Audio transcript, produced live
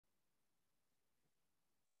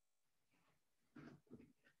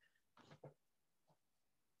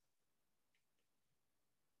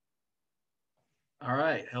All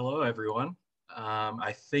right. Hello, everyone.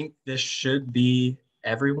 I think this should be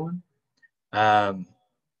everyone. Um,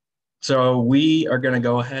 so we are going to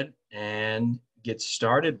go ahead and get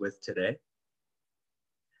started with today.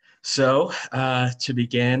 To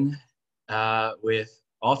begin with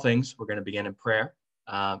all things, we're going to begin in prayer.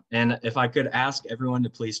 And if I could ask everyone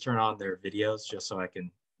to please turn on their videos just so I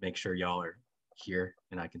can make sure y'all are here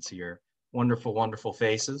and I can see your wonderful, wonderful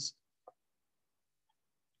faces.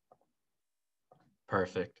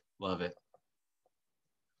 Perfect. Love it.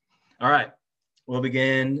 All right. We'll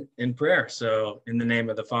begin in prayer. So, in the name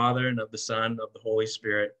of the Father, and of the Son, and of the Holy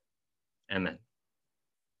Spirit, amen.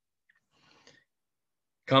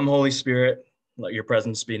 Come, Holy Spirit, let your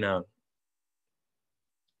presence be known.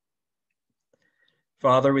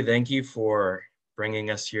 Father, we thank you for bringing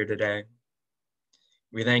us here today.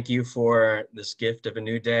 We thank you for this gift of a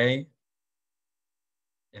new day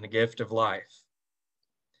and a gift of life.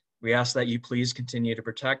 We ask that you please continue to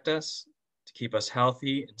protect us, to keep us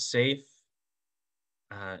healthy and safe,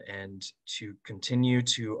 and to continue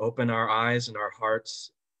to open our eyes and our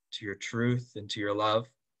hearts to your truth and to your love,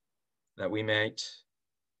 that we might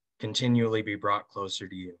continually be brought closer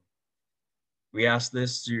to you. We ask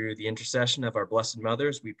this through the intercession of our blessed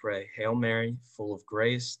mothers. We pray, Hail Mary, full of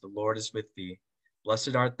grace, the Lord is with thee.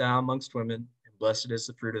 Blessed art thou amongst women, and blessed is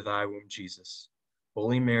the fruit of thy womb, Jesus.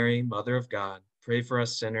 Holy Mary, Mother of God, pray for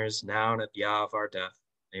us sinners, now and at the hour of our death.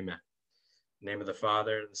 Amen. In the name of the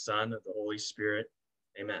Father, and the Son, and of the Holy Spirit.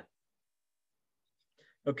 Amen.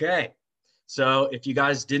 Okay, so if you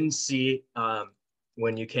guys didn't see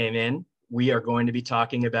when you came in, we are going to be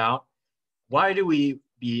talking about why are we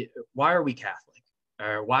Catholic?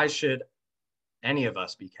 Or why should any of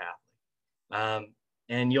us be Catholic?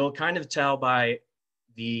 And you'll kind of tell by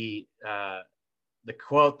the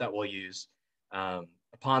quote that we'll use.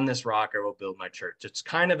 Upon this rock, I will build my church. It's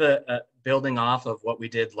kind of a building off of what we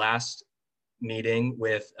did last meeting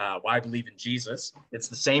with why I believe in Jesus. It's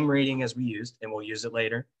the same reading as we used, and we'll use it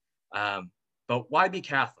later. But why be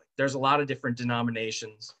Catholic? There's a lot of different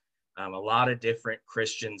denominations, a lot of different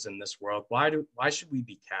Christians in this world. Why should we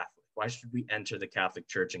be Catholic? Why should we enter the Catholic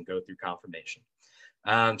Church and go through confirmation?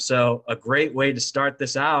 So a great way to start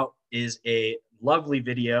this out is a lovely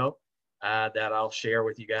video that I'll share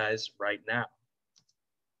with you guys right now.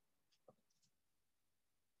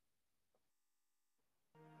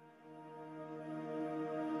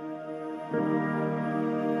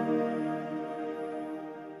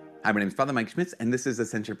 Hi, my name is Father Mike Schmitz, and this is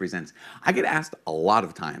Ascension Presents. I get asked a lot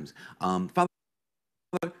of times, Father,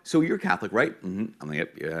 so you're Catholic, right? I'm like,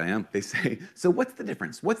 yep, yeah, I am. They say, so what's the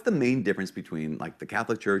difference? What's the main difference between like the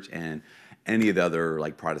Catholic Church and any of the other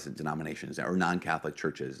like Protestant denominations or non-Catholic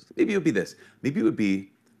churches? Maybe it would be this. Maybe it would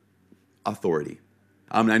be authority.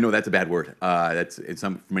 I know that's a bad word.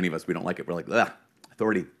 For many of us, we don't like it. We're like,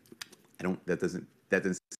 authority. That doesn't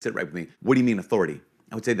sit right with me. What do you mean authority?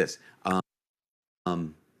 I would say this.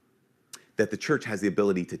 That the church has the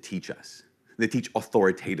ability to teach us. They teach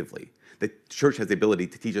authoritatively. The church has the ability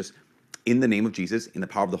to teach us in the name of Jesus, in the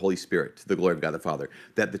power of the Holy Spirit, to the glory of God the Father.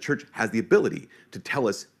 That the church has the ability to tell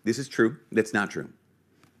us this is true, that's not true.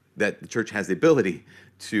 That the church has the ability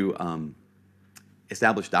to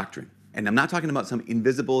establish doctrine. And I'm not talking about some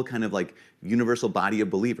invisible kind of like universal body of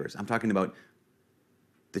believers. I'm talking about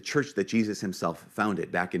the church that Jesus himself founded.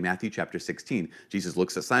 Back in Matthew chapter 16, Jesus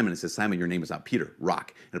looks at Simon and says, Simon, your name is not Peter,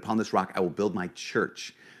 rock. And upon this rock I will build my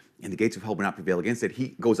church, and the gates of hell will not prevail against it.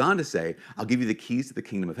 He goes on to say, I'll give you the keys to the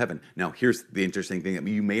kingdom of heaven. Now, here's the interesting thing that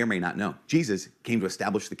you may or may not know. Jesus came to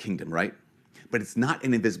establish the kingdom, right? But it's not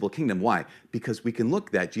an invisible kingdom. Why? Because we can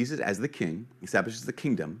look at Jesus as the king, establishes the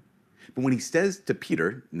kingdom. But when he says to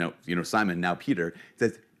Peter, Simon, now Peter,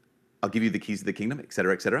 says, I'll give you the keys to the kingdom, et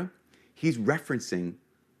cetera, he's referencing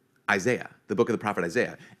Isaiah, the book of the prophet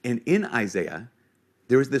Isaiah. And in Isaiah,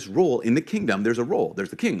 there is this role in the kingdom. There's a role.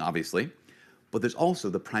 There's the king, obviously, but there's also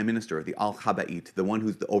the prime minister, the al-Haba'it, the one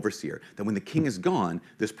who's the overseer. That when the king is gone,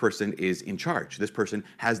 this person is in charge. This person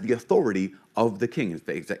has the authority of the king.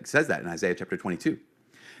 It says that in Isaiah chapter 22.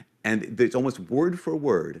 And it's almost word for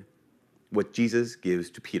word what Jesus gives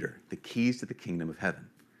to Peter, the keys to the kingdom of heaven.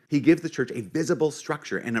 He gives the church a visible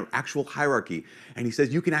structure and an actual hierarchy. And he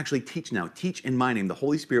says, you can actually teach now. Teach in my name. The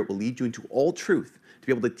Holy Spirit will lead you into all truth to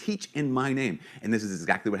be able to teach in my name. And this is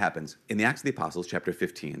exactly what happens. In the Acts of the Apostles, chapter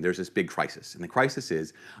 15, there's this big crisis. And the crisis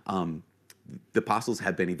is the apostles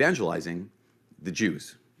had been evangelizing the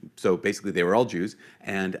Jews. So basically, they were all Jews.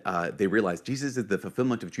 And they realized Jesus is the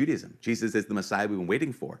fulfillment of Judaism. Jesus is the Messiah we've been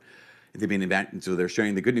waiting for. And so they're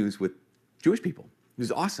sharing the good news with Jewish people. It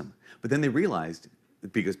was awesome. But then they realized,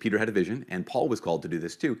 because Peter had a vision, and Paul was called to do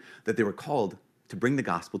this too, that they were called to bring the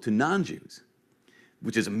gospel to non-Jews.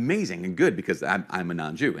 which is amazing and good because I'm a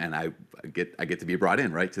non-Jew and I get to be brought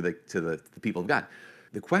in, right, to the people of God.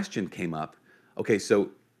 The question came up, okay, so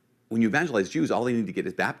when you evangelize Jews, all they need to get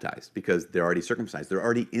is baptized because they're already circumcised. They're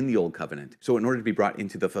already in the old covenant. So in order to be brought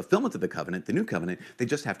into the fulfillment of the covenant, the new covenant, they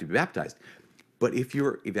just have to be baptized. But if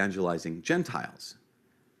you're evangelizing Gentiles,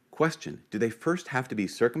 question, do they first have to be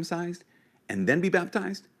circumcised and then be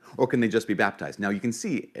baptized? Or can they just be baptized? Now you can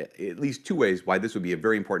see at least two ways why this would be a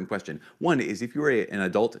very important question. One is if you were an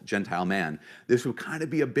adult Gentile man, this would kind of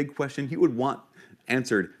be a big question you would want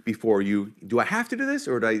answered before you, do I have to do this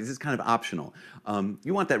or is this kind of optional?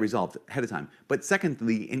 You want that resolved ahead of time. But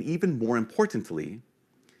secondly, and even more importantly,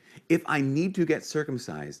 if I need to get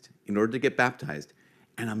circumcised in order to get baptized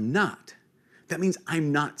and I'm not, that means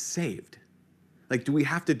I'm not saved. Like, do we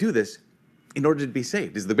have to do this in order to be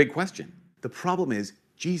saved is the big question. The problem is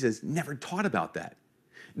Jesus never taught about that.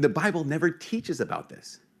 The Bible never teaches about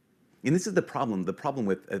this. And this is the problem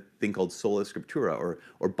with a thing called sola scriptura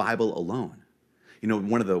or Bible alone. You know,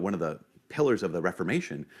 one of the pillars of the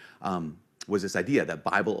Reformation was this idea that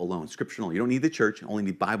Bible alone, scriptural. You don't need the church, you only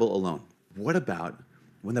need Bible alone. What about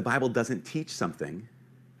when the Bible doesn't teach something?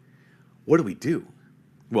 What do we do?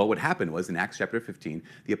 Well, what happened was in Acts chapter 15,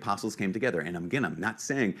 the apostles came together. And again, I'm not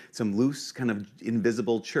saying some loose kind of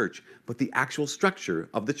invisible church, but the actual structure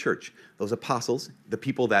of the church. Those apostles, the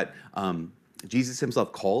people that Jesus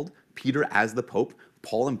himself called, Peter as the Pope,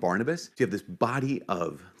 Paul and Barnabas, you have this body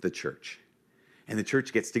of the church. And the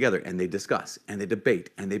church gets together and they discuss and they debate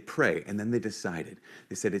and they pray and then they decided.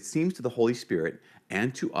 They said, it seems to the Holy Spirit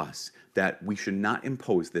and to us that we should not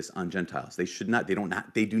impose this on Gentiles. They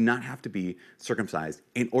do not have to be circumcised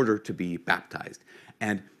in order to be baptized.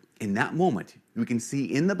 And in that moment, we can see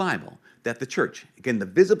in the Bible that the church, again, the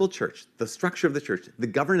visible church, the structure of the church, the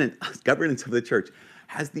governance of the church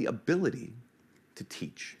has the ability to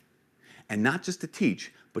teach. And not just to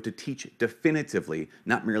teach, but to teach definitively,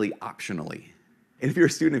 not merely optionally. And if you're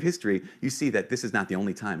a student of history, you see that this is not the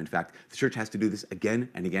only time. In fact, the church has to do this again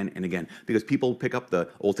and again and again because people pick up the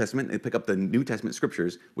Old Testament and pick up the New Testament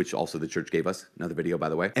scriptures, which also the church gave us, another video, by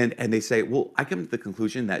the way, and they say, well, I come to the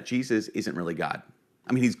conclusion that Jesus isn't really God.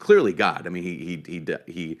 I mean, he's clearly God. I mean,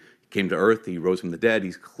 he came to earth, he rose from the dead,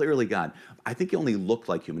 he's clearly God. I think he only looked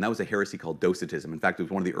like human. That was a heresy called Docetism. In fact, it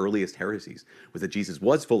was one of the earliest heresies, was that Jesus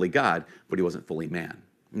was fully God, but he wasn't fully man.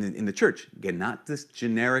 In the church, again, not this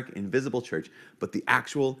generic, invisible church, but the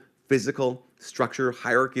actual physical structure,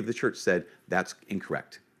 hierarchy of the church said that's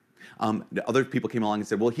incorrect. Other people came along and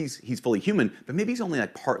said, well, he's fully human, but maybe he's only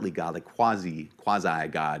like partly God, like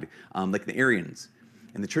quasi-God, like the Arians.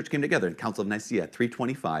 And the church came together in Council of Nicaea,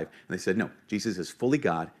 325, and they said, no, Jesus is fully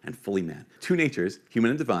God and fully man. Two natures,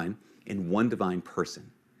 human and divine, in one divine person.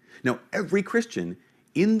 Now, every Christian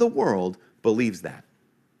in the world believes that.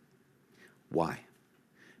 Why?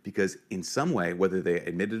 Because in some way, whether they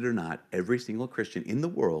admit it or not, every single Christian in the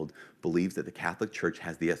world believes that the Catholic Church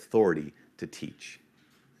has the authority to teach.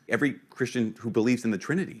 Every Christian who believes in the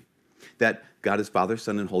Trinity, that God is Father,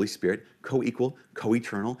 Son, and Holy Spirit, co-equal,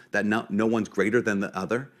 co-eternal, that no one's greater than the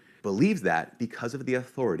other, believes that because of the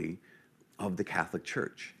authority of the Catholic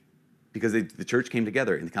Church. Because the church came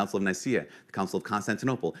together in the Council of Nicaea, the Council of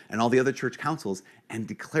Constantinople, and all the other church councils and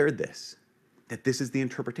declared this, that this is the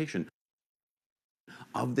interpretation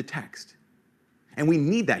of the text. And we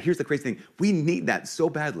need that. Here's the crazy thing. We need that so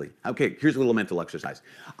badly. Okay, here's a little mental exercise.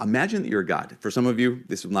 Imagine that you're God. For some of you,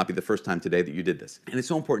 this will not be the first time today that you did this. And it's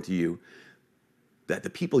so important to you that the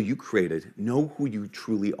people you created know who you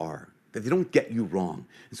truly are, that they don't get you wrong.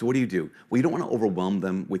 And so what do? Well, you don't want to overwhelm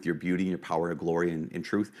them with your beauty and your power and glory and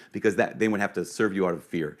truth, because that they would have to serve you out of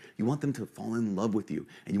fear. You want them to fall in love with you,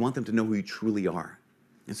 and you want them to know who you truly are.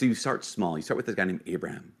 And so you start small. You start with this guy named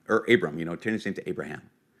Abram, turn his name to Abraham.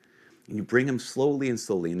 And you bring him slowly and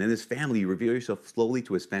slowly. And in his family, you reveal yourself slowly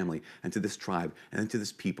to his family and to this tribe and then to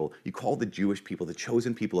this people. You call the Jewish people, the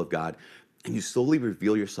chosen people of God, and you slowly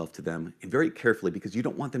reveal yourself to them, and very carefully, because you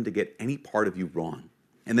don't want them to get any part of you wrong.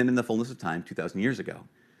 And then in the fullness of time, 2,000 years ago,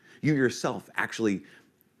 you yourself actually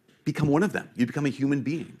become one of them. You become a human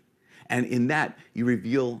being. And in that, you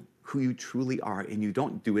reveal who you truly are, and you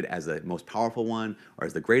don't do it as the most powerful one, or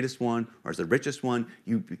as the greatest one, or as the richest one.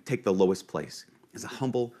 You take the lowest place as a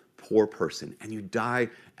humble, poor person, and you die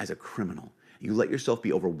as a criminal. You let yourself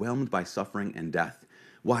be overwhelmed by suffering and death.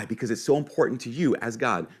 Why? Because it's so important to you as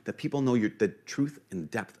God that people know the truth and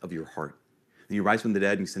depth of your heart. And you rise from the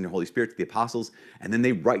dead and you send your Holy Spirit to the apostles, and then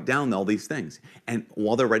they write down all these things. And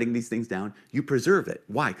while they're writing these things down, you preserve it.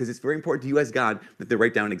 Why? Because it's very important to you as God that they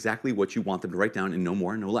write down exactly what you want them to write down and no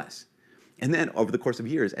more, no less. And then over the course of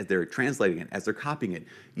years, as they're translating it, as they're copying it,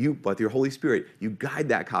 you, with your Holy Spirit, you guide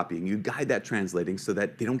that copying, you guide that translating so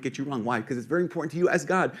that they don't get you wrong. Why? Because it's very important to you as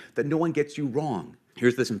God that no one gets you wrong.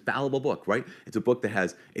 Here's this infallible book, right? It's a book that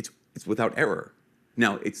has, it's without error.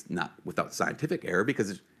 Now, it's not without scientific error because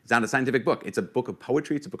it's not a scientific book. It's a book of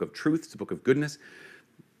poetry, it's a book of truth, it's a book of goodness.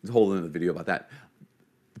 There's a whole other video about that.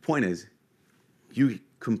 The point is, you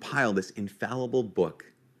compile this infallible book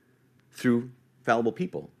through fallible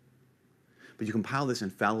people. But you compile this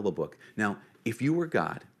infallible book. Now, if you were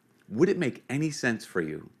God, would it make any sense for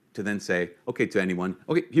you to then say, okay, to anyone,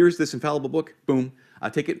 okay, here's this infallible book, boom,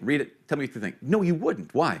 take it, read it, tell me what you think? No, you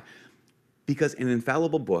wouldn't. Why? Because an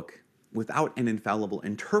infallible book without an infallible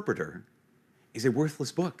interpreter is a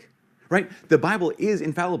worthless book, right? The Bible is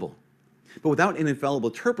infallible, but without an infallible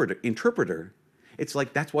interpreter, it's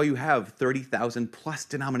like that's why you have 30,000 plus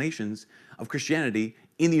denominations of Christianity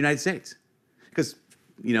in the United States. Because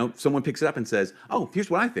someone picks it up and says, oh, here's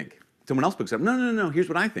what I think. Someone else picks it up, no, here's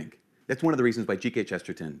what I think. That's one of the reasons why G.K.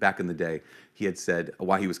 Chesterton, back in the day, he had said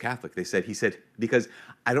why he was Catholic. He said, because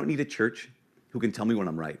I don't need a church who can tell me when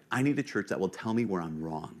I'm right. I need a church that will tell me where I'm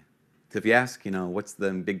wrong. So if you ask, what's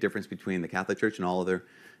the big difference between the Catholic Church and all other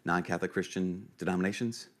non-Catholic Christian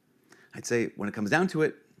denominations? I'd say when it comes down to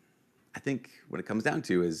it, I think what it comes down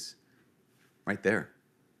to is right there,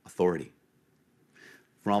 authority.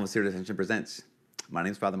 From all of us here at Attention Presents, my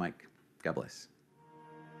name is Father Mike. God bless.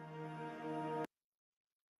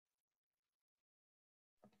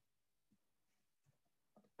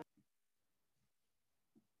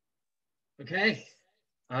 Okay.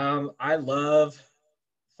 I love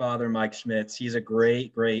Father Mike Schmitz. He's a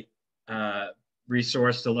great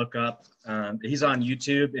resource to look up. He's on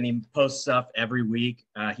YouTube and he posts stuff every week.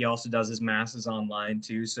 He also does his masses online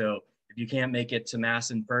too. So if you can't make it to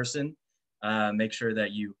mass in person, make sure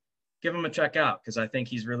that you give him a check out because I think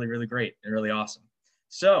he's really, really great and really awesome.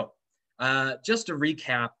 So just a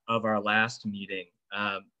recap of our last meeting,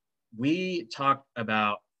 we talked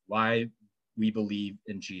about why we believe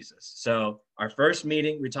in Jesus. So our first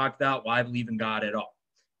meeting, we talked about why I believe in God at all.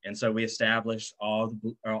 And so we established all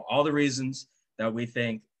the reasons that we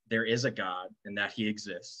think there is a God and that he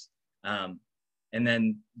exists. And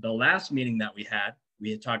then the last meeting that we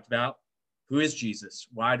had talked about who is Jesus?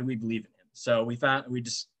 Why do we believe in him? So we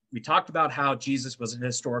talked about how Jesus was a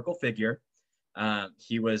historical figure.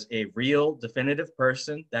 He was a real, definitive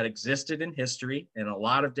person that existed in history, and a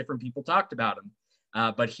lot of different people talked about him.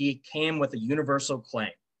 But he came with a universal claim.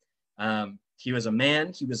 He was a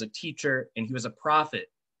man, he was a teacher, and he was a prophet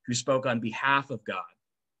who spoke on behalf of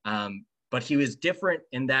God. But he was different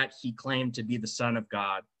in that he claimed to be the Son of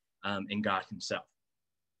God and God himself.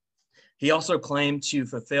 He also claimed to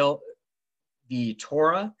fulfill the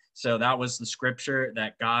Torah. So that was the scripture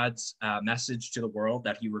that God's message to the world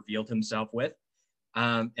that he revealed himself with.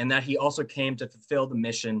 And that he also came to fulfill the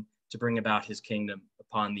mission to bring about his kingdom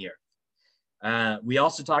upon the earth. We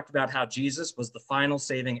also talked about how Jesus was the final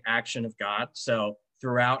saving action of God. So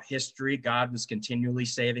throughout history, God was continually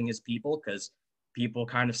saving his people because people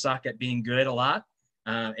kind of suck at being good a lot,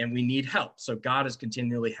 and we need help. So God has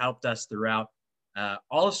continually helped us throughout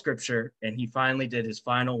all of Scripture, and he finally did his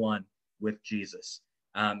final one with Jesus.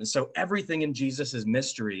 And so everything in Jesus's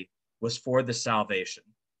mystery was for the salvation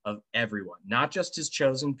of everyone, not just his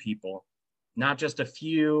chosen people, not just a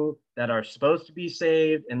few that are supposed to be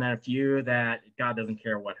saved and then a few that God doesn't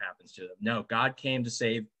care what happens to them. No, God came to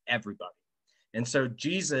save everybody. And so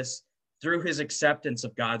Jesus, through his acceptance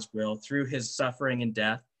of God's will, through his suffering and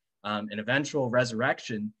death and eventual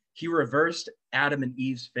resurrection, he reversed Adam and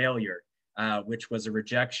Eve's failure, which was a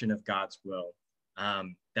rejection of God's will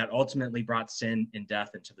that ultimately brought sin and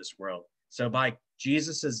death into this world. So by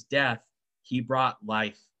Jesus's death, he brought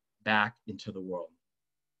life back into the world.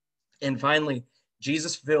 And finally,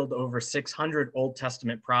 Jesus fulfilled over 600 Old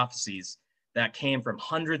Testament prophecies that came from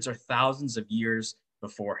hundreds or thousands of years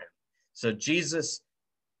before him. So Jesus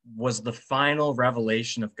was the final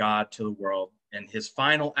revelation of God to the world and his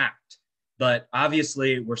final act. But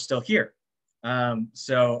obviously, we're still here.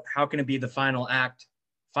 So how can it be the final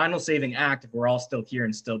saving act if we're all still here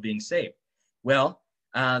and still being saved? Well,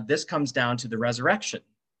 this comes down to the resurrection,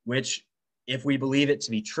 which, if we believe it to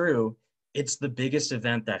be true, it's the biggest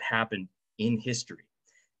event that happened in history.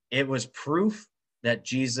 It was proof that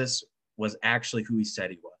Jesus was actually who he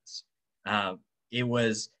said he was. It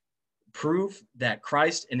was proof that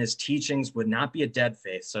Christ and his teachings would not be a dead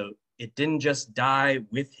faith. So it didn't just die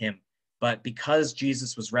with him, but because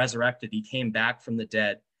Jesus was resurrected, he came back from the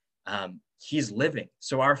dead. He's living.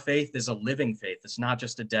 So our faith is a living faith. It's not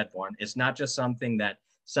just a dead one. It's not just something that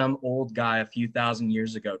some old guy a few thousand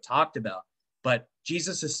years ago talked about, but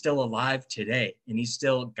Jesus is still alive today, and he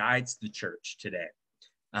still guides the church today.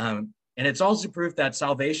 And it's also proof that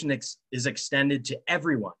salvation is extended to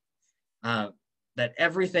everyone, that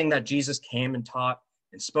everything that Jesus came and taught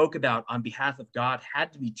and spoke about on behalf of God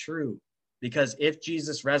had to be true, because if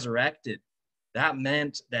Jesus resurrected, that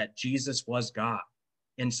meant that Jesus was God.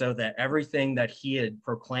 And so that everything that he had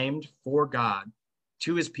proclaimed for God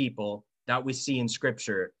to his people that we see in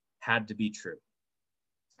Scripture had to be true.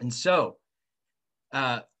 And so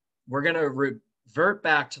we're going to revert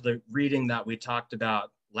back to the reading that we talked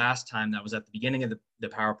about last time that was at the beginning of the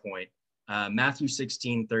PowerPoint, Matthew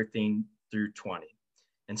 16, 13 through 20.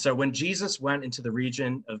 And so when Jesus went into the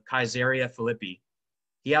region of Caesarea Philippi,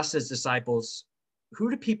 he asked his disciples, "Who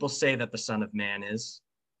do people say that the Son of Man is?"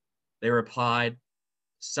 They replied,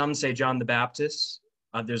 "Some say John the Baptist,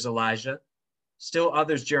 others Elijah, still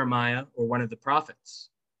others Jeremiah or one of the prophets."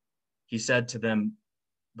 He said to them,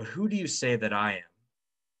 "But who do you say that I am?"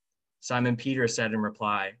 Simon Peter said in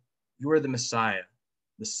reply, "You are the Messiah,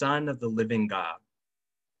 the Son of the living God."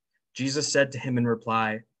 Jesus said to him in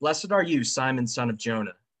reply, "Blessed are you, Simon, son of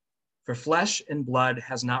Jonah, for flesh and blood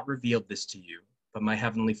has not revealed this to you, but my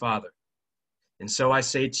heavenly Father. And so I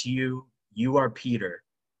say to you, you are Peter,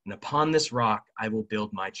 and upon this rock I will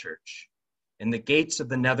build my church, and the gates of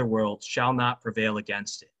the netherworld shall not prevail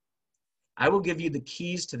against it. I will give you the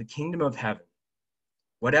keys to the kingdom of heaven.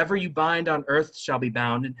 Whatever you bind on earth shall be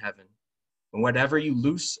bound in heaven, and whatever you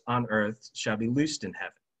loose on earth shall be loosed in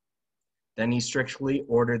heaven." Then he strictly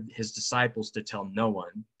ordered his disciples to tell no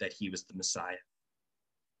one that he was the Messiah.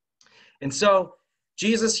 And so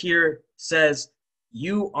Jesus here says,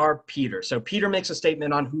 "You are Peter." So Peter makes a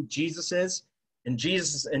statement on who Jesus is, and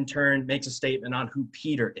Jesus in turn makes a statement on who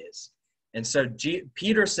Peter is. And so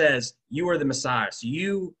Peter says, "You are the Messiah." So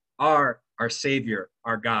you are our Savior,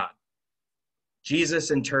 our God.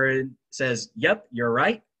 Jesus in turn says, "Yep, you're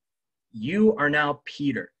right. You are now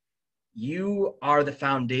Peter. You are the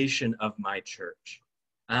foundation of my church."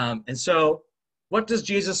 And so what does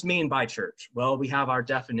Jesus mean by church? Well, we have our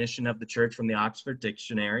definition of the church from the Oxford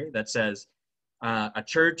Dictionary that says, a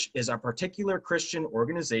church is a particular Christian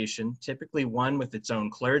organization, typically one with its own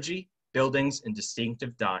clergy, buildings, and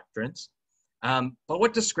distinctive doctrines. But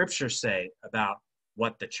what does Scripture say about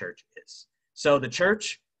what the church is? So the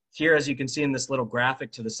church, here, as you can see in this little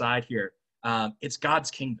graphic to the side here, it's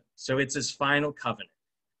God's kingdom. So it's his final covenant.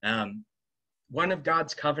 One of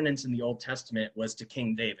God's covenants in the Old Testament was to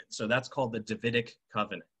King David. So that's called the Davidic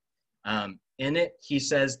covenant. In it, he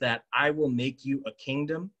says that I will make you a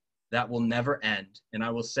kingdom that will never end, and I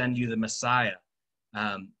will send you the Messiah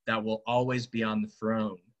that will always be on the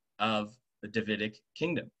throne of the Davidic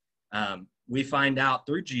kingdom. We find out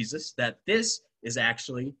through Jesus that this is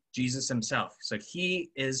actually Jesus himself. So he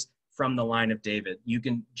is from the line of David.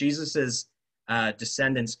 Jesus's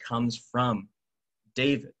descendants comes from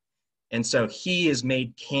David. And so he is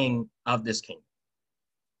made king of this kingdom.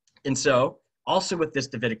 And so also with this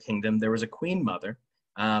Davidic kingdom, there was a queen mother.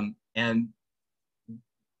 And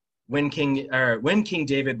when King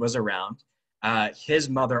David was around, his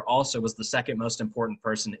mother also was the second most important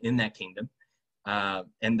person in that kingdom.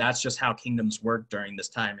 And that's just how kingdoms work during this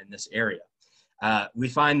time in this area. We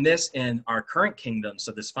find this in our current kingdom,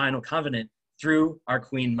 so this final covenant, through our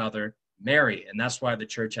queen mother, Mary. And that's why the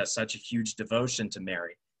church has such a huge devotion to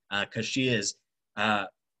Mary, because she is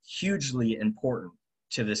hugely important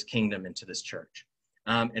to this kingdom and to this church.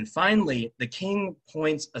 And finally, the king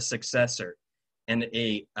appoints a successor and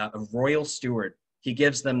a royal steward. He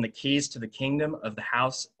gives them the keys to the kingdom of the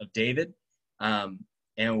house of David.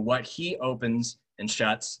 And what he opens and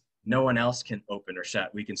shuts, no one else can open or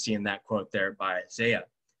shut. We can see in that quote there by Isaiah.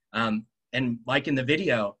 And like in the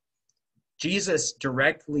video, Jesus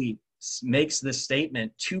directly makes this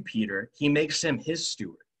statement to Peter. He makes him his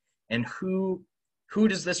steward. And who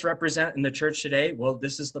does this represent in the church today? Well,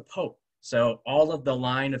 this is the Pope. So all of the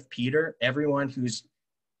line of Peter, everyone who's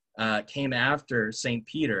came after St.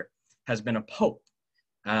 Peter has been a Pope.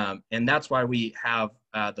 And that's why we have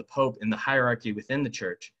the Pope in the hierarchy within the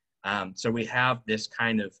church. So we have this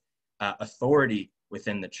kind of authority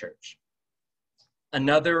within the church.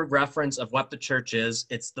 Another reference of what the church is,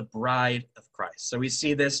 it's the bride of Christ. So we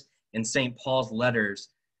see this in St. Paul's letters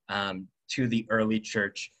to the early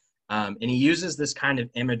church. And he uses this kind of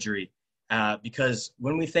imagery because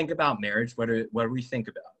when we think about marriage, what do we think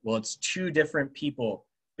about? Well, it's two different people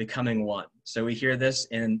becoming one. So we hear this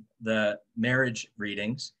in the marriage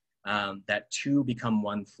readings, that two become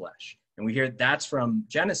one flesh. And we hear that's from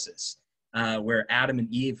Genesis, where Adam and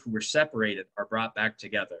Eve, who were separated, are brought back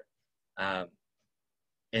together.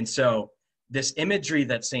 And so this imagery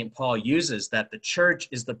that St. Paul uses, that the church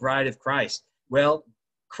is the bride of Christ, Well,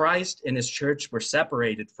 Christ and his church were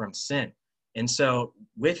separated from sin. And so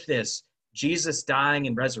with this, Jesus dying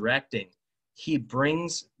and resurrecting, he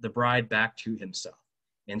brings the bride back to himself.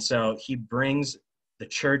 And so he brings the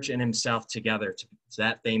church and himself together so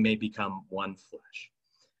that they may become one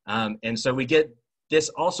flesh. And so we get this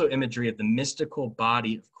also imagery of the mystical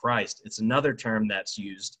body of Christ. It's another term that's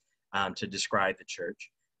used to describe the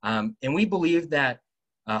church. And we believe that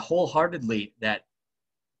wholeheartedly that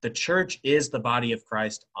the church is the body of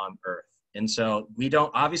Christ on earth. And so we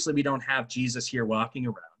don't have Jesus here walking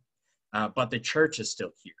around, but the church is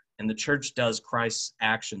still here. And the church does Christ's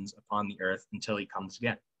actions upon the earth until he comes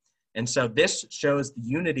again. And so this shows the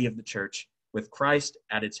unity of the church with Christ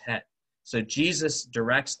at its head. So Jesus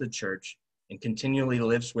directs the church and continually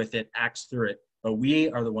lives with it, acts through it, but we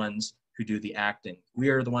are the ones who do the acting. We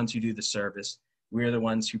are the ones who do the service. We are the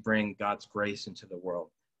ones who bring God's grace into the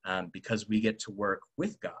world because we get to work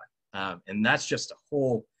with God. And that's just a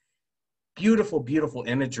whole beautiful, beautiful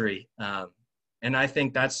imagery. And I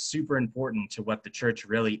think that's super important to what the church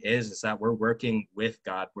really is that we're working with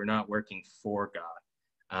God. We're not working for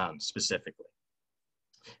God specifically.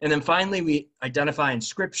 And then finally, we identify in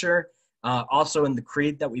Scripture, also in the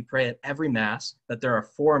creed that we pray at every Mass, that there are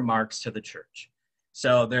 4 marks to the church.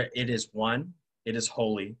 So it is one, it is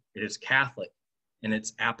holy, it is Catholic, and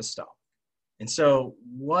it's apostolic. And so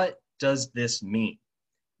what does this mean?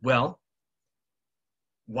 Well,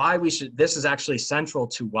 this is actually central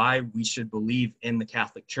to why we should believe in the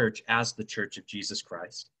Catholic Church as the Church of Jesus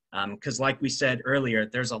Christ. Because like we said earlier,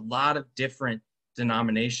 there's a lot of different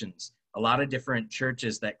denominations, a lot of different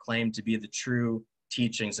churches that claim to be the true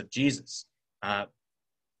teachings of Jesus.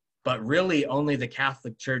 But really only the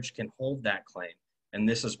Catholic Church can hold that claim. And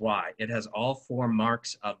this is why. It has all 4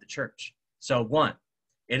 marks of the church. So 1,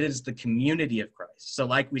 it is the community of Christ. So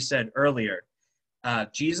like we said earlier,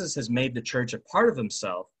 Jesus has made the church a part of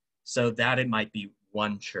himself so that it might be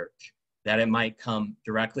one church, that it might come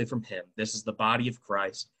directly from him. This is the body of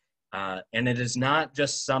Christ. And it is not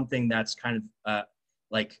just something that's kind of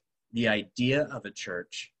like the idea of a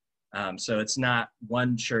church. So it's not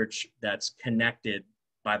one church that's connected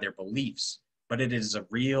by their beliefs, but it is a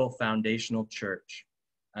real foundational church.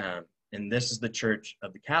 And this is the church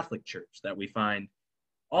of the Catholic Church that we find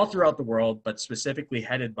all throughout the world, but specifically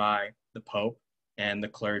headed by the Pope and the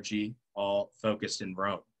clergy, all focused in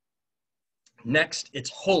Rome. Next, it's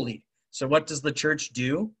holy. So what does the church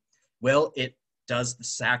do? Well, it does the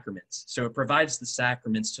sacraments. So it provides the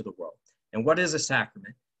sacraments to the world. And what is a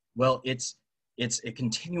sacrament? Well, it's a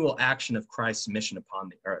continual action of Christ's mission upon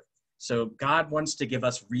the earth. So God wants to give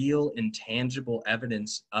us real and tangible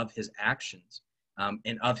evidence of his actions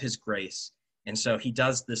and of his grace. And so he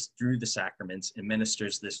does this through the sacraments and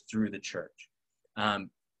ministers this through the church.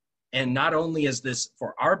 And not only is this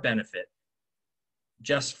for our benefit,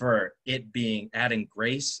 just for it being adding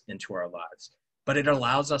grace into our lives, but it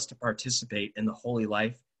allows us to participate in the holy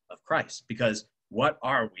life of Christ. Because what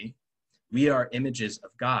are we? We are images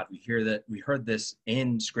of God. We heard this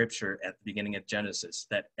in Scripture at the beginning of Genesis,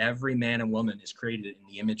 that every man and woman is created in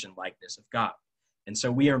the image and likeness of God. And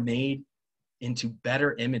so we are made into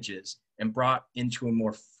better images and brought into a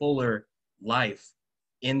more fuller life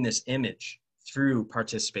in this image through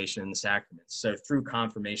participation in the sacraments. So through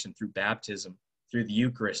confirmation, through baptism, through the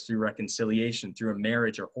Eucharist, through reconciliation, through a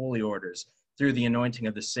marriage or holy orders, through the anointing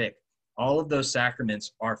of the sick. All of those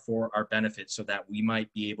sacraments are for our benefit so that we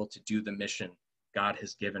might be able to do the mission God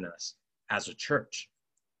has given us as a church.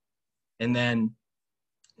 And then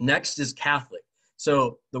next is Catholic.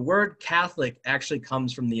 So the word Catholic actually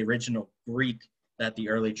comes from the original Greek that the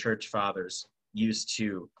early church fathers used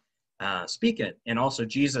to speak in, and also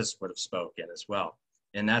Jesus would have spoken as well.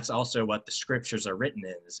 And that's also what the scriptures are written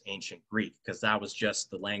in, is ancient Greek, because that was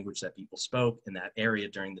just the language that people spoke in that area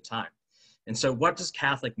during the time. And so what does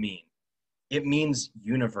Catholic mean? It means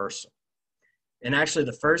universal. And actually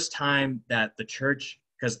the first time that the church,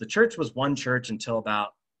 because the church was one church until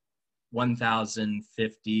about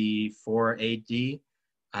 1054 AD.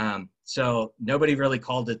 So nobody really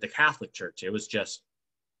called it the Catholic Church. It was just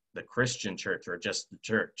the Christian church, or just the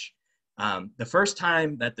church. The first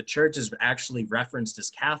time that the church is actually referenced as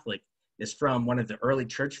Catholic is from one of the early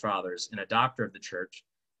church fathers and a doctor of the church.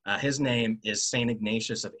 His name is St.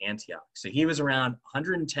 Ignatius of Antioch. So he was around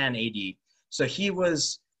 110 AD. So he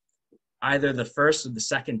was either the first or the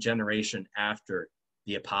second generation after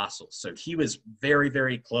the apostles. So he was very,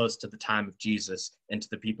 very close to the time of Jesus and to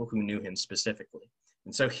the people who knew him specifically.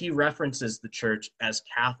 And so he references the church as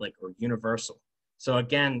Catholic or universal. So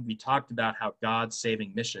again, we talked about how God's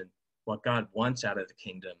saving mission, what God wants out of the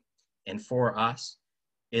kingdom and for us,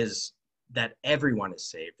 is that everyone is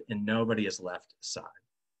saved and nobody is left aside.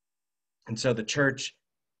 And so the church,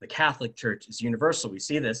 the Catholic Church, is universal. We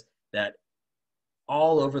see this, that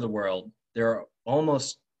all over the world, there are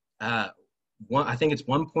almost, I think it's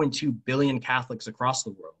 1.2 billion Catholics across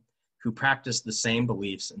the world who practice the same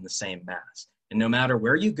beliefs in the same Mass. And no matter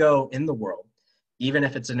where you go in the world, even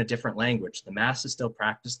if it's in a different language, the Mass is still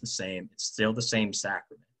practiced the same. It's still the same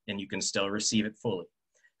sacrament, and you can still receive it fully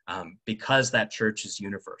because that church is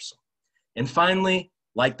universal. And finally,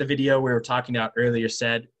 like the video we were talking about earlier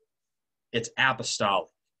said, it's apostolic.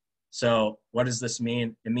 So what does this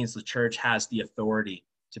mean? It means the church has the authority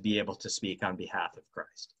to be able to speak on behalf of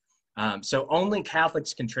Christ. So only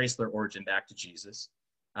Catholics can trace their origin back to Jesus.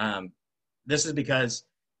 This is because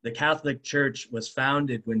the Catholic Church was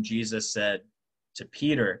founded when Jesus said to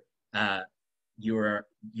Peter, you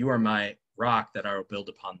are my rock that I will build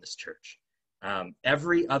upon this church.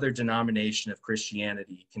 Every other denomination of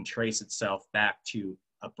Christianity can trace itself back to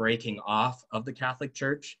a breaking off of the Catholic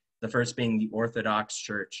Church, the first being the Orthodox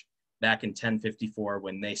Church back in 1054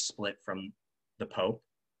 when they split from the Pope.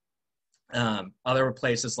 Other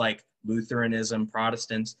places like Lutheranism,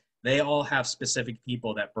 Protestants, they all have specific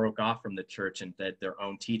people that broke off from the church and did their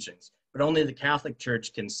own teachings. But only the Catholic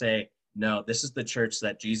Church can say, no, this is the church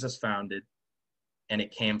that Jesus founded, and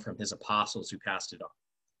it came from his apostles who passed it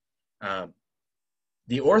on.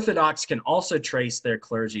 The Orthodox can also trace their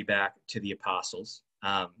clergy back to the apostles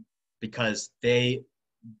because they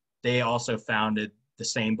also founded the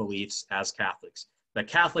same beliefs as Catholics. But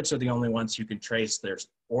Catholics are the only ones who can trace their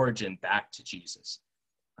origin back to Jesus.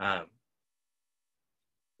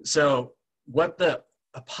 So what the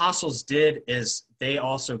apostles did is they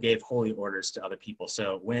also gave holy orders to other people.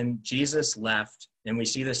 So when Jesus left, and we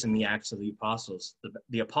see this in the Acts of the Apostles,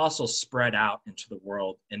 the apostles spread out into the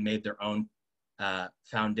world and made their own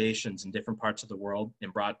foundations in different parts of the world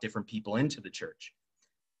and brought different people into the church.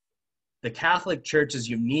 The Catholic Church is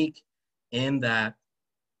unique in that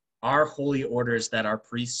our holy orders that our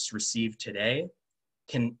priests receive today,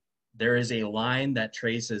 there is a line that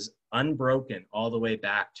traces unbroken all the way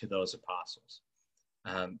back to those apostles.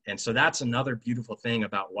 And so that's another beautiful thing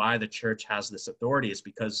about why the church has this authority, is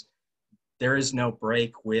because there is no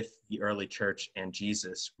break with the early church and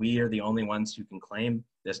Jesus. We are the only ones who can claim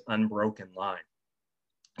this unbroken line.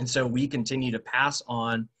 And so we continue to pass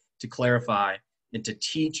on, to clarify, and to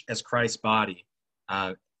teach as Christ's body,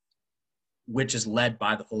 which is led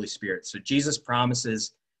by the Holy Spirit. So Jesus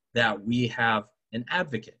promises that we have an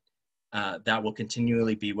advocate that will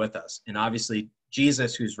continually be with us. And obviously,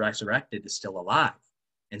 Jesus, who's resurrected, is still alive.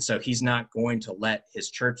 And so he's not going to let his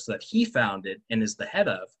church that he founded and is the head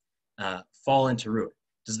of fall into ruin.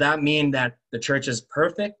 Does that mean that the church is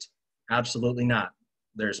perfect? Absolutely not.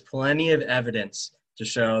 There's plenty of evidence to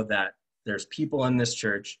show that there's people in this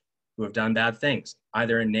church who have done bad things,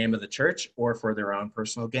 either in name of the church or for their own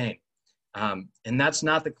personal gain. And that's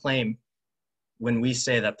not the claim when we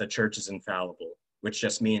say that the church is infallible, which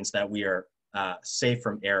just means that we are safe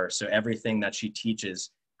from error. So everything that she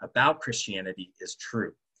teaches about Christianity is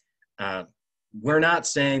true. We're not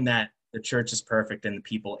saying that the church is perfect and the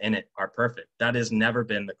people in it are perfect. That has never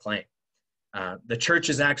been the claim. The church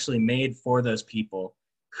is actually made for those people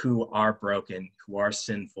who are broken, who are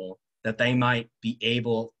sinful, that they might be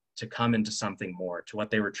able to come into something more, to what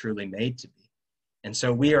they were truly made to be. And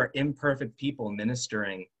so we are imperfect people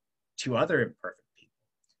ministering to other imperfect people.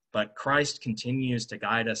 But Christ continues to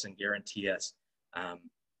guide us and guarantee us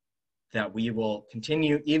that we will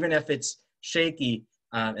continue, even if it's shaky,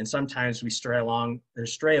 and sometimes we stray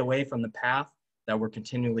away from the path, that we're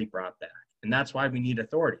continually brought back. And that's why we need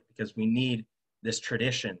authority, because we need this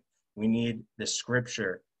tradition, we need this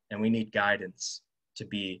scripture, and we need guidance to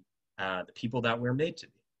be the people that we're made to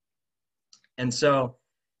be. And so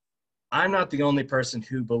I'm not the only person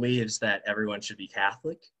who believes that everyone should be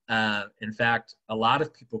Catholic. In fact, a lot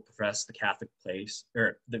of people profess the Catholic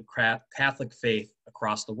Catholic faith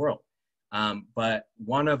across the world. But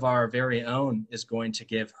one of our very own is going to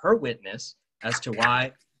give her witness as to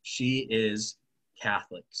why she is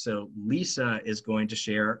Catholic. So Lisa is going to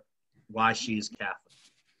share why she is Catholic.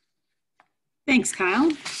 Thanks,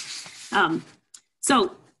 Kyle.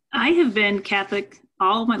 So I have been Catholic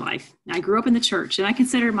all my life. I grew up in the church, and I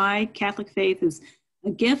consider my Catholic faith as a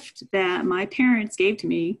gift that my parents gave to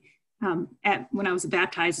me when I was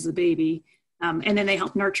baptized as a baby. And then they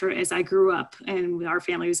helped nurture it as I grew up, and our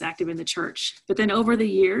family was active in the church. But then over the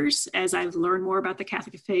years, as I've learned more about the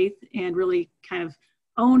Catholic faith and really kind of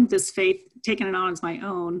owned this faith, taken it on as my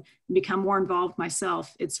own, and become more involved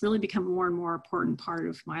myself, it's really become more and more important part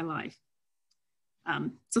of my life.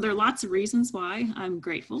 So there are lots of reasons why I'm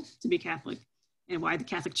grateful to be Catholic. and why the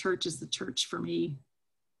Catholic Church is the church for me.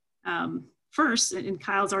 First, and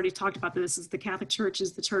Kyle's already talked about this, is the Catholic Church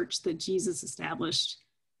is the church that Jesus established.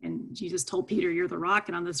 And Jesus told Peter, "You're the rock,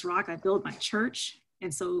 and on this rock I build my church."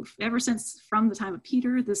 And so ever since, from the time of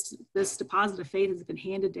Peter, this deposit of faith has been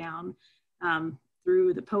handed down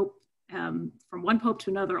through the Pope, from one Pope to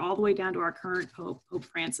another, all the way down to our current Pope, Pope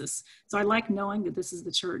Francis. So I like knowing that this is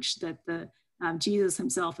the church that Jesus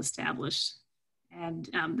himself established, and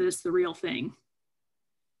this is the real thing.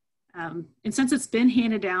 And since it's been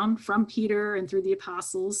handed down from Peter and through the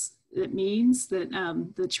apostles, it means that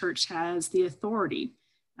the church has the authority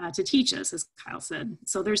to teach us, as Kyle said.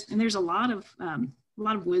 So there's a lot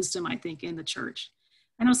of wisdom, I think, in the church.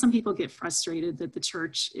 I know some people get frustrated that the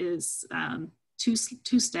church is too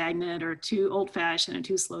stagnant or too old-fashioned and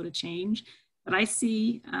too slow to change. But I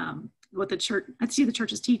see the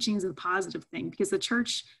church's teaching as a positive thing, because the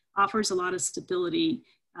church offers a lot of stability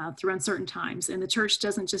through uncertain times, and the church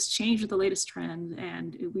doesn't just change with the latest trend,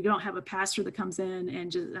 and we don't have a pastor that comes in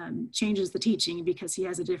and just changes the teaching because he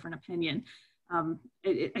has a different opinion.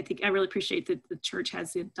 I think I really appreciate that the church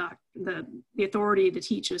has the authority to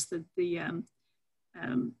teach us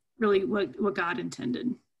really what God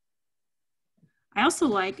intended. I also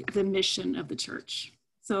like the mission of the church.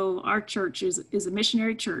 So our church is a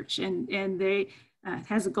missionary church, and they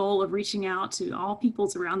has a goal of reaching out to all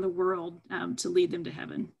peoples around the world to lead them to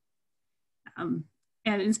heaven.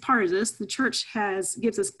 And as part of this, the church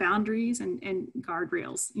gives us boundaries and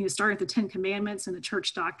guardrails. Starting with the 10 Commandments and the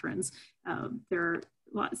church doctrines,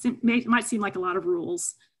 it might seem like a lot of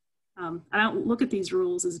rules. I don't look at these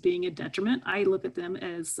rules as being a detriment. I look at them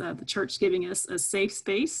as the church giving us a safe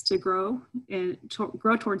space to grow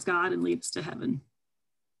towards God and lead us to heaven.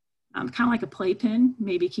 Kind of like a playpen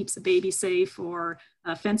maybe keeps a baby safe, or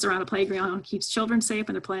a fence around a playground keeps children safe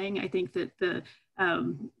when they're playing. I think that the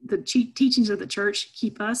teachings of the church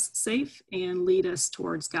keep us safe and lead us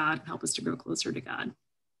towards God and help us to grow closer to God.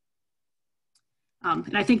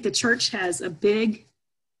 And I think the church has a big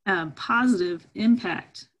positive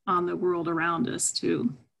impact on the world around us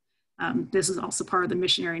too. This is also part of the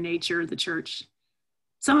missionary nature of the church.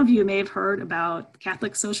 Some of you may have heard about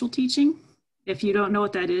Catholic social teaching. If you don't know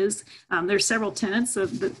what that is, there's several tenets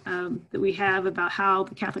that we have about how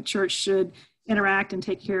the Catholic Church should interact and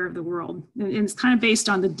take care of the world. And it's kind of based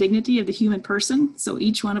on the dignity of the human person. So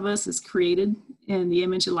each one of us is created in the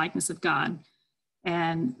image and likeness of God.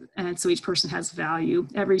 And so each person has value,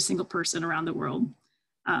 every single person around the world.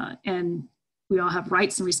 And we all have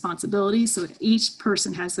rights and responsibilities. So each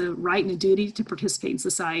person has a right and a duty to participate in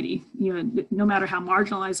society. No matter how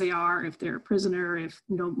marginalized they are, if they're a prisoner,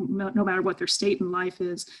 no matter what their state in life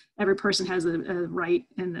is, every person has a right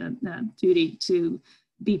and a duty to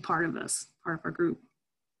be part of us, part of our group.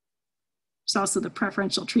 There's also the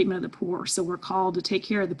preferential treatment of the poor. So we're called to take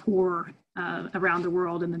care of the poor around the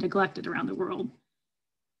world and the neglected around the world.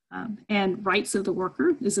 And rights of the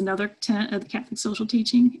worker is another tenet of the Catholic social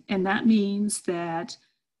teaching. And that means that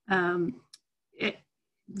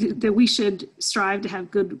that we should strive to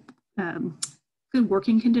have good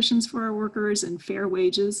working conditions for our workers and fair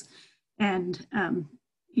wages, and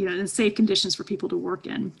and safe conditions for people to work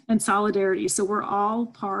in, and solidarity. So we're all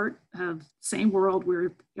part of the same world.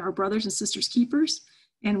 We're our brothers and sisters keepers,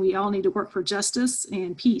 and we all need to work for justice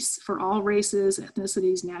and peace for all races,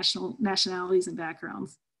 ethnicities, nationalities, and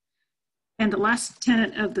backgrounds. And the last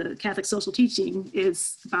tenet of the Catholic social teaching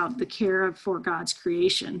is about the care for God's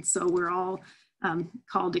creation. So we're all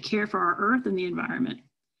called to care for our earth and the environment.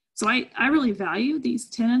 So I really value these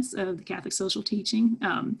tenets of the Catholic social teaching.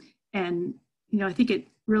 And I think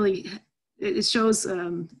it shows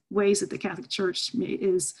ways that the Catholic Church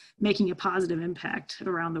is making a positive impact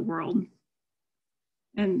around the world.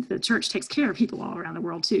 And the church takes care of people all around the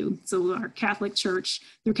world too. So our Catholic Church,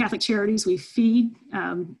 through Catholic Charities, we feed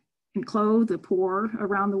and clothe the poor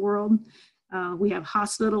around the world. We have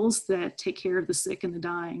hospitals that take care of the sick and the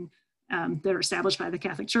dying that are established by the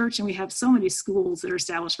Catholic Church. And we have so many schools that are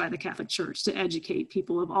established by the Catholic Church to educate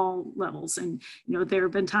people of all levels. And, there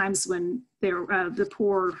have been times when the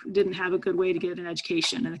poor didn't have a good way to get an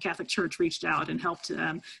education, and the Catholic Church reached out and helped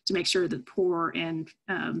to make sure that poor and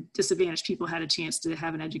disadvantaged people had a chance to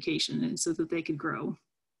have an education, and so that they could grow.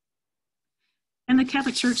 And the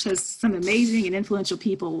Catholic Church has some amazing and influential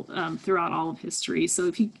people throughout all of history. So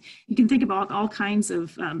if you can think about all kinds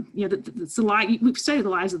of, we've studied the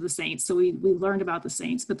lives of the saints, so we learned about the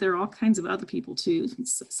saints, but there are all kinds of other people too,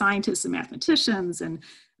 scientists and mathematicians and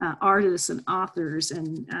artists and authors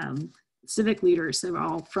and civic leaders. They're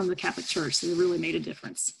all from the Catholic Church, so they really made a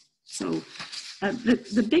difference. So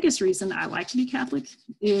the biggest reason I like to be Catholic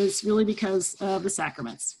is really because of the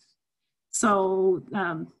sacraments. So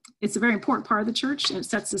it's a very important part of the church, and it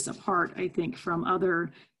sets us apart, I think, from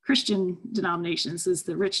other Christian denominations, is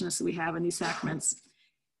the richness that we have in these sacraments.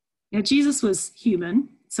 Now, Jesus was human,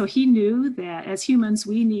 so he knew that as humans,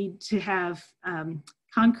 we need to have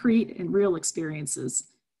concrete and real experiences.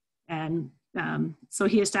 And so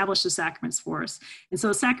he established the sacraments for us. And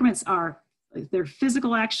so sacraments they're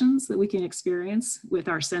physical actions that we can experience with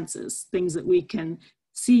our senses, things that we can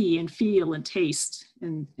see and feel and taste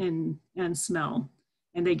and smell.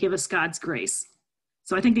 And they give us God's grace.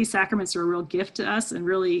 So I think these sacraments are a real gift to us and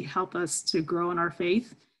really help us to grow in our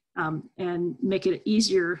faith and make it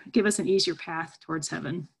easier, give us an easier path towards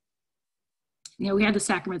heaven. You know, we have the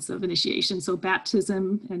sacraments of initiation, so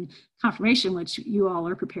baptism and confirmation, which you all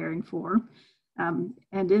are preparing for. And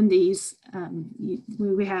in these,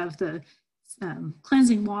 we have the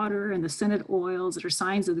cleansing water and the scented oils that are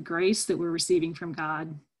signs of the grace that we're receiving from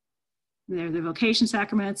God. They're the vocation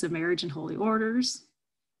sacraments of marriage and holy orders,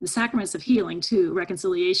 the sacraments of healing too,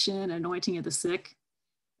 reconciliation, anointing of the sick.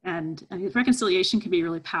 And reconciliation can be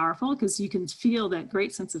really powerful because you can feel that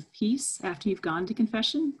great sense of peace after you've gone to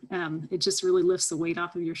confession. It just really lifts the weight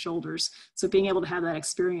off of your shoulders. So being able to have that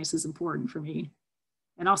experience is important for me.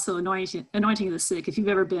 And also anointing of the sick. If you've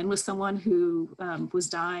ever been with someone who was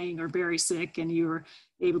dying or very sick and you were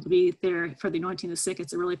able to be there for the anointing of the sick,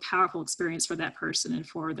 it's a really powerful experience for that person and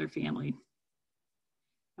for their family.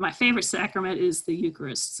 And my favorite sacrament is the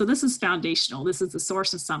Eucharist. So this is foundational. This is the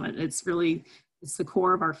source and summit. It's the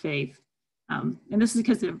core of our faith. And this is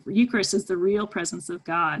because the Eucharist is the real presence of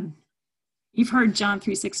God. You've heard John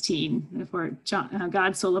 3:16, for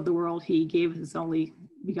God so loved the world, he gave his only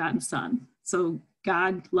begotten son. So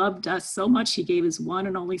God loved us so much, he gave his one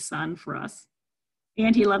and only son for us.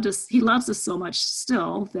 And he loves us so much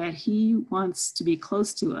still that he wants to be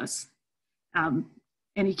close to us.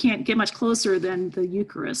 And he can't get much closer than the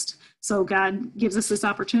Eucharist. So God gives us this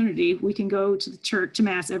opportunity. We can go to the church, to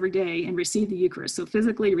Mass every day and receive the Eucharist. So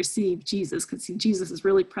physically receive Jesus, because Jesus is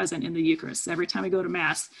really present in the Eucharist. Every time we go to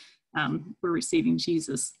Mass, we're receiving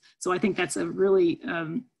Jesus. So I think that's a really,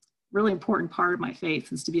 really important part of my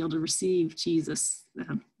faith, is to be able to receive Jesus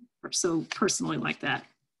so personally like that.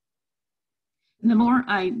 And the more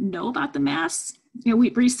I know about the Mass, you know, we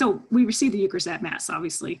receive the Eucharist at Mass,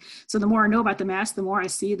 obviously. So the more I know about the Mass, the more I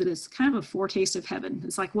see that it's kind of a foretaste of heaven.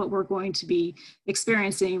 It's like what we're going to be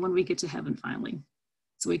experiencing when we get to heaven finally.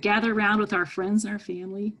 So we gather around with our friends and our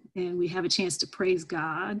family, and we have a chance to praise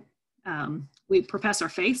God. We profess our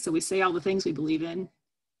faith, so we say all the things we believe in.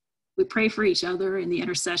 We pray for each other in the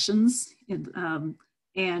intercessions,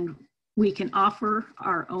 and we can offer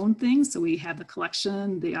our own things. So we have the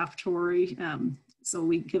collection, the offertory, so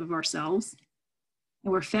we give of ourselves.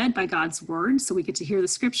 And we're fed by God's word, so we get to hear the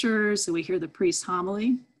scriptures, so we hear the priest's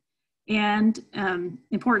homily. And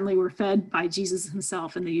importantly, we're fed by Jesus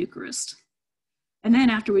himself in the Eucharist. And then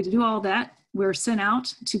after we do all that, we're sent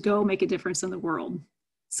out to go make a difference in the world.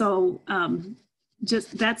 So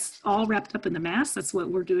just that's all wrapped up in the Mass. That's what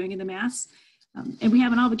we're doing in the Mass. And we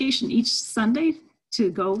have an obligation each Sunday to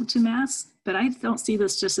go to Mass, but I don't see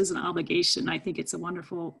this just as an obligation. I think it's a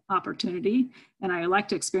wonderful opportunity, and I like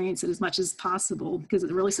to experience it as much as possible because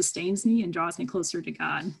it really sustains me and draws me closer to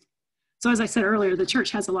God. So as I said earlier, the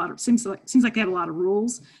church has seems like they have a lot of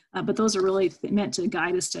rules, but those are really meant to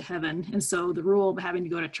guide us to heaven. And so the rule of having to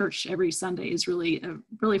go to church every Sunday is really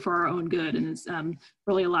for our own good, and it's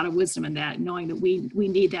really a lot of wisdom in that, knowing that we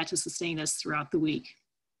need that to sustain us throughout the week.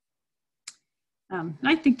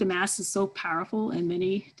 I think the Mass is so powerful in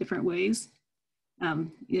many different ways.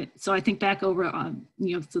 So I think back over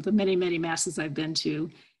to the many, many Masses I've been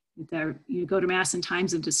to. You go to Mass in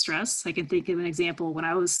times of distress. I can think of an example when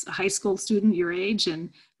I was a high school student your age, and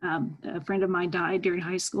a friend of mine died during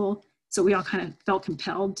high school. So we all kind of felt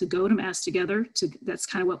compelled to go to Mass together. That's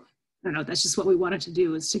kind of what, I don't know, that's just what we wanted to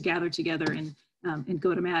do, is to gather together and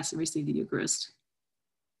go to Mass and receive the Eucharist.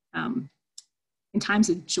 In times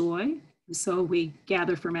of joy, so we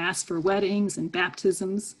gather for Mass for weddings and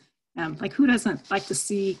baptisms. Like, who doesn't like to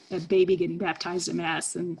see a baby getting baptized at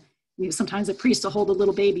Mass? And sometimes a priest will hold a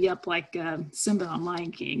little baby up like Simba on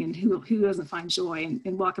Lion King, and who doesn't find joy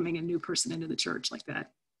in welcoming a new person into the church like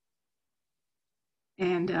that?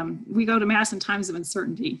 And we go to Mass in times of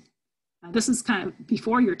uncertainty. This is kind of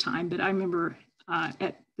before your time, but I remember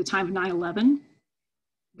at the time of 9/11,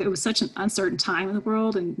 it was such an uncertain time in the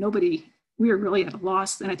world, and we were really at a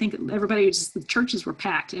loss. And I think the churches were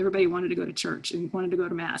packed. Everybody wanted to go to church and wanted to go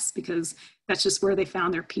to Mass because that's just where they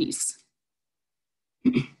found their peace.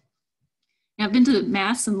 I've been to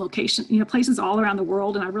Mass and places all around the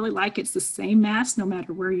world, and I really like it's the same Mass no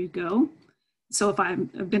matter where you go. So if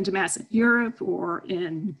I've been to Mass in Europe or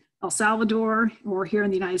in El Salvador or here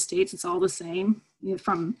in the United States, it's all the same.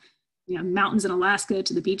 From mountains in Alaska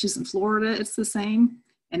to the beaches in Florida, it's the same.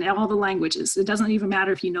 And all the languages. It doesn't even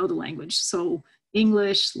matter if you know the language. So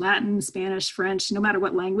English, Latin, Spanish, French, no matter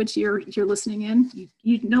what language you're listening in,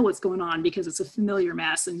 you know what's going on because it's a familiar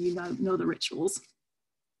Mass and you know the rituals.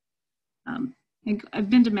 And I've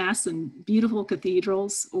been to Mass in beautiful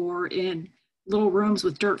cathedrals or in little rooms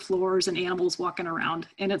with dirt floors and animals walking around,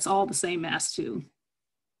 and it's all the same Mass too.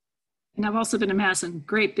 And I've also been to Mass in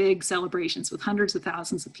great big celebrations with hundreds of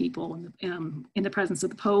thousands of people in the presence of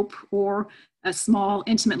the Pope, or a small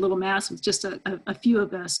intimate little Mass with just a few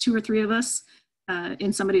of us, 2 or 3 of us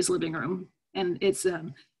in somebody's living room. And it's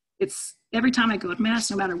every time I go to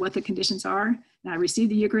Mass, no matter what the conditions are, and I receive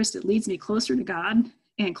the Eucharist, it leads me closer to God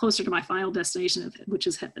and closer to my final destination, which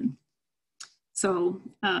is heaven. So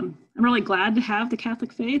I'm really glad to have the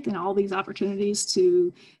Catholic faith and all these opportunities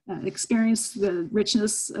to experience the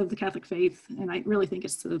richness of the Catholic faith. And I really think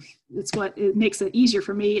it's what it makes it easier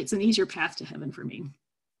for me. It's an easier path to heaven for me.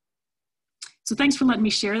 So thanks for letting me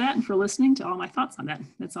share that and for listening to all my thoughts on that.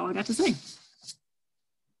 That's all I got to say.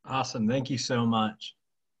 Awesome. Thank you so much.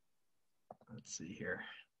 Let's see here.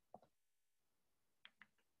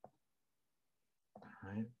 All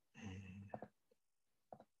right.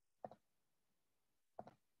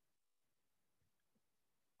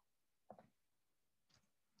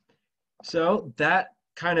 So that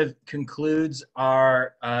kind of concludes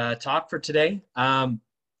our talk for today.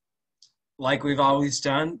 Like we've always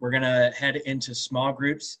done, we're going to head into small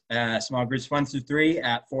groups 1 through 3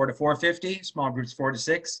 at 4 to 4:50, small groups 4 to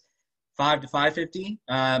 6, 5 to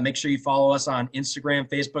 5:50. Make sure you follow us on Instagram,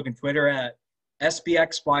 Facebook, and Twitter at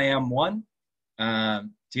SBXYM1 to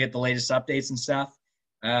get the latest updates and stuff.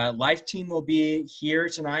 Life team will be here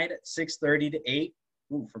tonight at 6:30 to 8.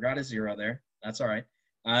 Ooh, forgot a 0 there. That's all right.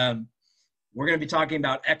 We're going to be talking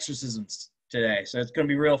about exorcisms today. So it's going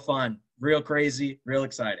to be real fun, real crazy, real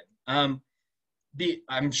exciting.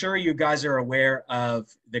 I'm sure you guys are aware of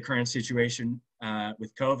the current situation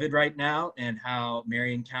with COVID right now and how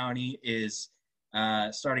Marion County is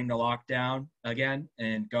starting to lock down again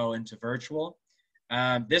and go into virtual.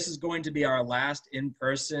 This is going to be our last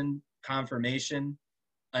in-person confirmation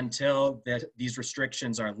until these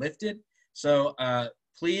restrictions are lifted. So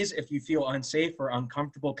please, if you feel unsafe or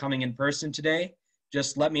uncomfortable coming in person today,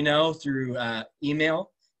 just let me know through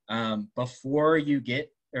email before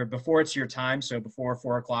it's your time. So before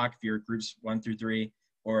 4 o'clock if you're groups 1 through 3,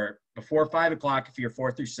 or before 5 o'clock if you're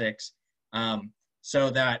 4 through 6, so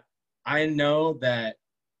that I know that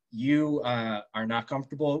you are not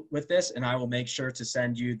comfortable with this, and I will make sure to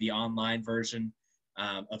send you the online version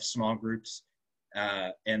of small groups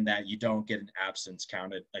and that you don't get an absence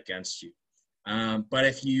counted against you. But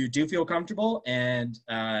if you do feel comfortable and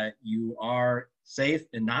you are safe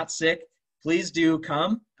and not sick, please do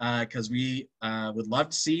come because we would love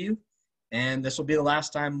to see you. And this will be the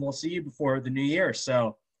last time we'll see you before the new year.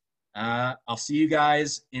 So I'll see you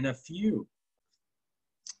guys in a few.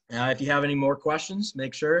 If you have any more questions,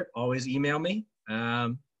 make sure always email me.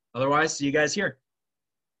 Otherwise, see you guys here.